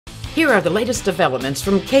Here are the latest developments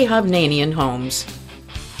from Hovnanian Homes.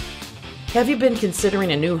 Have you been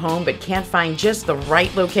considering a new home but can't find just the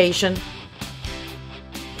right location?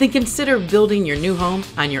 Then consider building your new home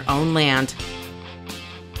on your own land.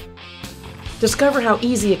 Discover how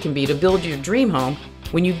easy it can be to build your dream home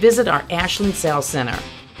when you visit our Ashland Sales Center.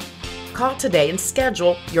 Call today and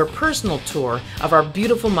schedule your personal tour of our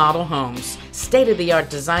beautiful model homes,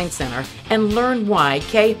 state-of-the-art design center, and learn why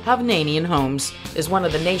Hovnanian Homes is one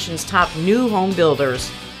of the nation's top new home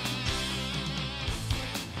builders.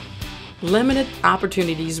 Limited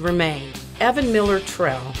opportunities remain. Evan Miller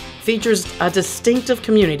Trail features a distinctive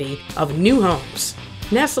community of new homes.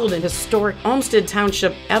 Nestled in historic Olmsted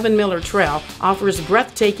Township, Evan Miller Trail offers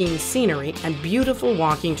breathtaking scenery and beautiful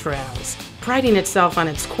walking trails, priding itself on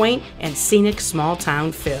its quaint and scenic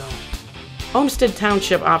small-town feel. Olmsted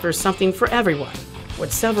Township offers something for everyone.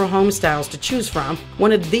 With several home styles to choose from,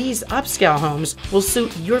 one of these upscale homes will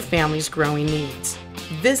suit your family's growing needs.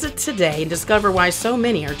 Visit today and discover why so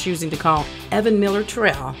many are choosing to call Evan Miller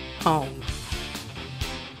Trail home.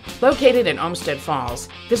 Located in Olmsted Falls,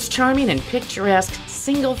 this charming and picturesque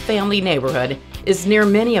single-family neighborhood is near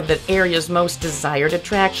many of the area's most desired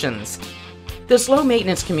attractions. This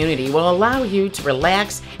low-maintenance community will allow you to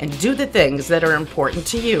relax and do the things that are important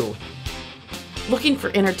to you. Looking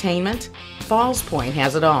for entertainment? Falls Point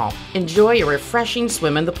has it all. Enjoy a refreshing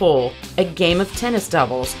swim in the pool, a game of tennis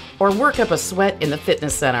doubles, or work up a sweat in the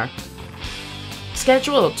fitness center.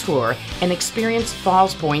 Schedule a tour and experience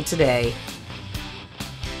Falls Point today.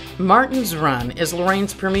 Martin's Run is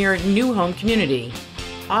Lorraine's premier new home community,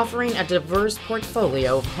 offering a diverse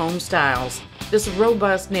portfolio of home styles. This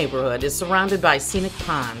robust neighborhood is surrounded by scenic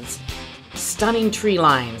ponds, stunning tree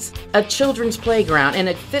lines, a children's playground, and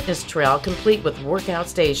a fitness trail complete with workout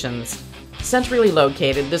stations. Centrally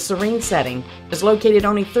located, this serene setting is located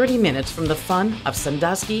only 30 minutes from the fun of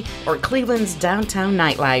Sandusky or Cleveland's downtown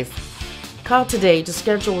nightlife. Call today to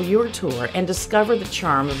schedule your tour and discover the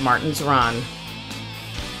charm of Martin's Run.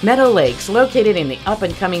 Meadow Lakes, located in the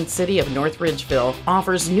up-and-coming city of North Ridgeville,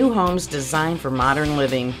 offers new homes designed for modern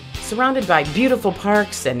living. Surrounded by beautiful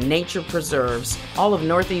parks and nature preserves, all of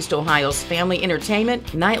Northeast Ohio's family entertainment,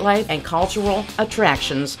 nightlife, and cultural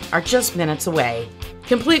attractions are just minutes away.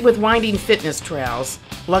 Complete with winding fitness trails,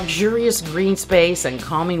 luxurious green space, and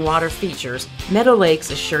calming water features, Meadow Lakes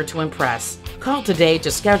is sure to impress. Call today to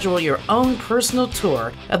schedule your own personal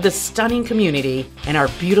tour of this stunning community and our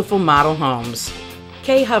beautiful model homes.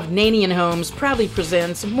 Hovnanian Homes proudly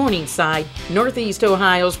presents Morningside, Northeast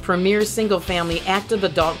Ohio's premier single-family active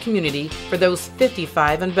adult community for those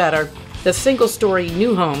 55 and better. The single-story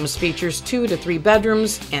new homes features 2 to 3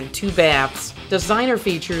 bedrooms and 2 baths. Designer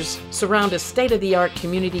features surround a state-of-the-art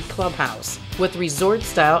community clubhouse with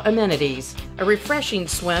resort-style amenities, a refreshing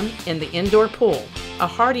swim in the indoor pool, a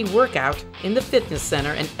hearty workout in the fitness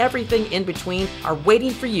center, and everything in between are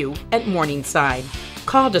waiting for you at Morningside.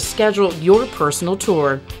 Call to schedule your personal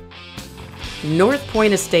tour. North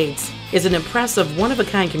Point Estates is an impressive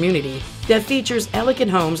one-of-a-kind community that features elegant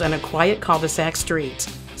homes on a quiet cul-de-sac street.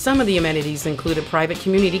 Some of the amenities include a private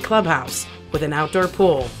community clubhouse with an outdoor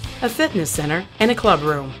pool, a fitness center, and a club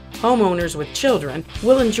room. Homeowners with children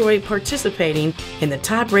will enjoy participating in the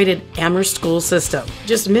top-rated Amherst school system.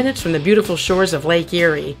 Just minutes from the beautiful shores of Lake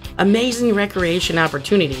Erie, amazing recreation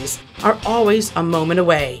opportunities are always a moment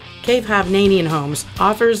away. Hovnanian Homes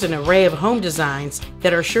offers an array of home designs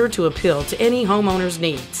that are sure to appeal to any homeowner's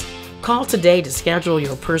needs. Call today to schedule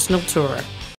your personal tour.